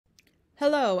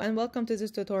Hello and welcome to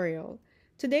this tutorial.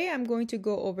 Today I'm going to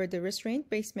go over the Restrained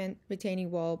Basement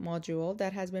Retaining Wall module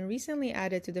that has been recently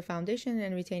added to the foundation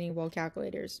and retaining wall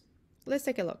calculators. Let's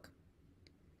take a look.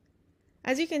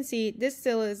 As you can see, this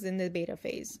still is in the beta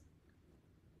phase.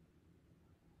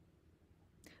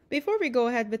 Before we go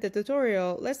ahead with the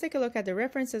tutorial, let's take a look at the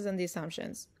references and the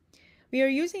assumptions. We are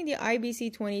using the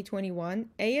IBC 2021,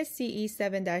 ASCE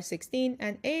 7-16,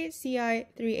 and ASCI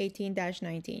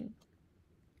 318-19.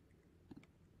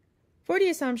 For the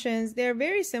assumptions, they are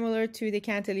very similar to the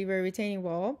cantilever retaining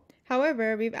wall.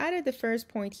 However, we've added the first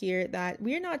point here that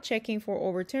we're not checking for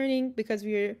overturning because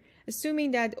we're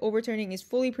assuming that overturning is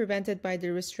fully prevented by the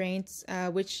restraints,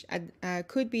 which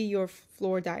could be your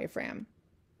floor diaphragm.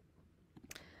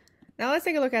 Now let's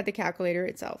take a look at the calculator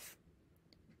itself.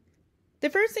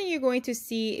 The first thing you're going to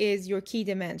see is your key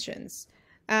dimensions.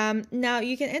 Now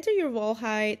you can enter your wall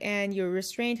height and your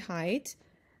restraint height.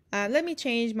 Let me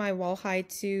change my wall height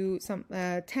to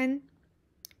 10.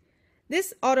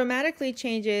 This automatically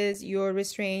changes your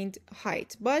restrained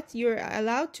height, but you're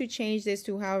allowed to change this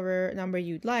to however number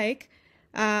you'd like.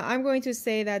 I'm going to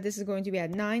say that this is going to be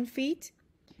at 9 feet.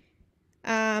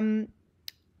 Remember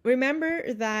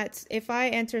that if I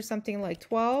enter something like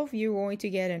 12, you're going to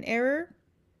get an error.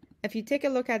 If you take a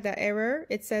look at the error,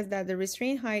 it says that the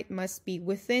restraint height must be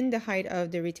within the height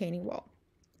of the retaining wall,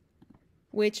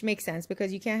 which makes sense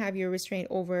because you can't have your restraint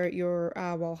over your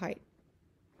wall height.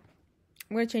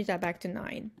 I'm going to change that back to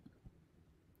 9.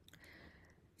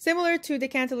 Similar to the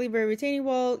cantilever retaining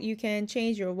wall, you can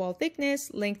change your wall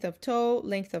thickness, length of toe,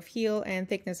 length of heel, and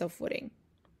thickness of footing.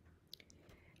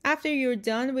 After you're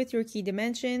done with your key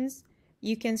dimensions,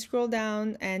 you can scroll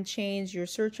down and change your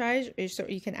surcharge.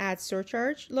 You can add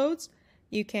surcharge loads.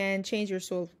 You can change your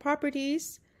soil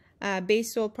properties,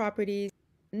 base soil properties.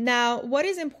 Now, what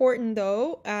is important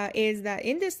though is that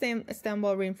in the stem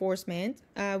wall reinforcement,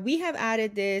 we have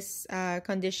added this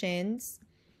conditions,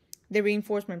 the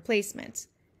reinforcement placement.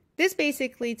 This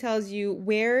basically tells you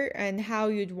where and how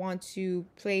you'd want to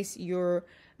place your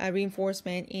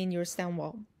reinforcement in your stem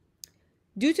wall.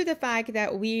 Due to the fact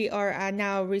that we are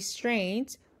now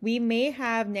restrained, we may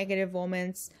have negative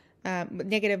moments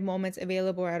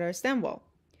available at our stem wall.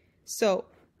 So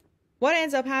what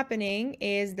ends up happening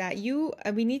is that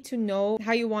we need to know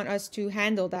how you want us to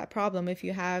handle that problem if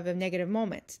you have a negative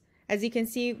moment. As you can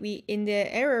see, in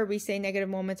the error, we say negative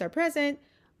moments are present.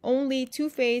 Only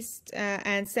two-faced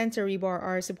and center rebar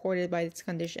are supported by this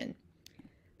condition.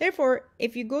 Therefore,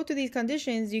 if you go to these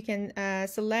conditions, you can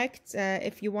select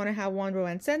if you want to have one row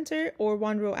and center or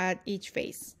one row at each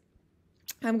face.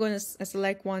 I'm going to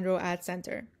select one row at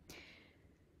center.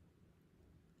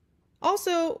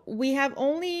 Also, we have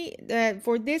only,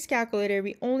 for this calculator,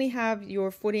 we only have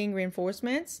your footing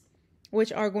reinforcements,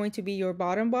 which are going to be your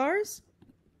bottom bars.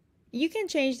 You can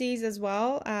change these as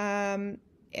well to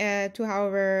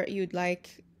however you'd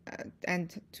like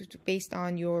and based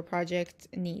on your project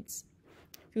needs.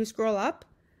 If you scroll up,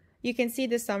 you can see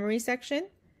the summary section.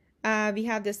 We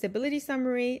have the stability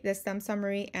summary, the stem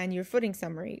summary, and your footing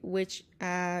summary, which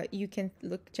you can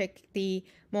check the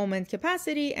moment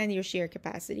capacity and your shear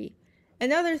capacity.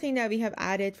 Another thing that we have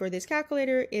added for this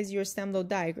calculator is your stem load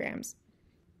diagrams.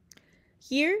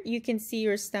 Here you can see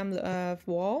your stem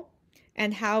wall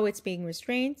and how it's being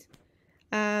restrained.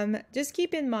 Just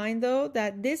keep in mind though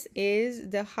that this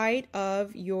is the height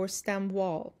of your stem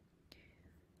wall.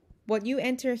 What you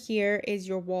enter here is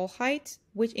your wall height,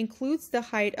 which includes the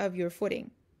height of your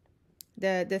footing,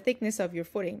 the thickness of your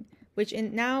footing, which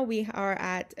now we are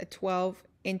at 12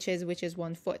 inches, which is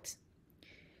 1 foot.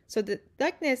 So the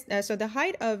thickness, so the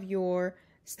height of your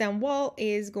stem wall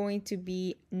is going to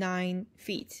be 9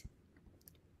 feet,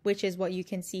 which is what you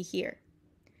can see here.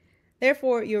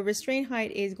 Therefore, your restraint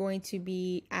height is going to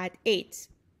be at 8.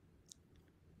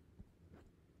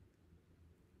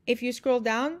 If you scroll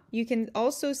down, you can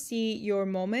also see your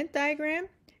moment diagram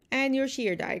and your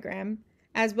shear diagram,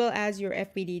 as well as your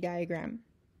FBD diagram.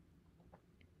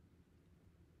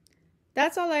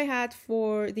 That's all I had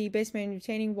for the basement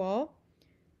retaining wall.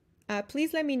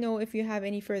 Please let me know if you have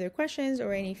any further questions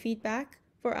or any feedback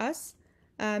for us.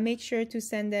 Make sure to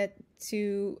send it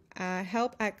to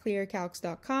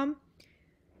help@clearcalcs.com.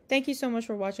 Thank you so much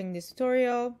for watching this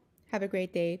tutorial. Have a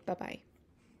great day. Bye-bye.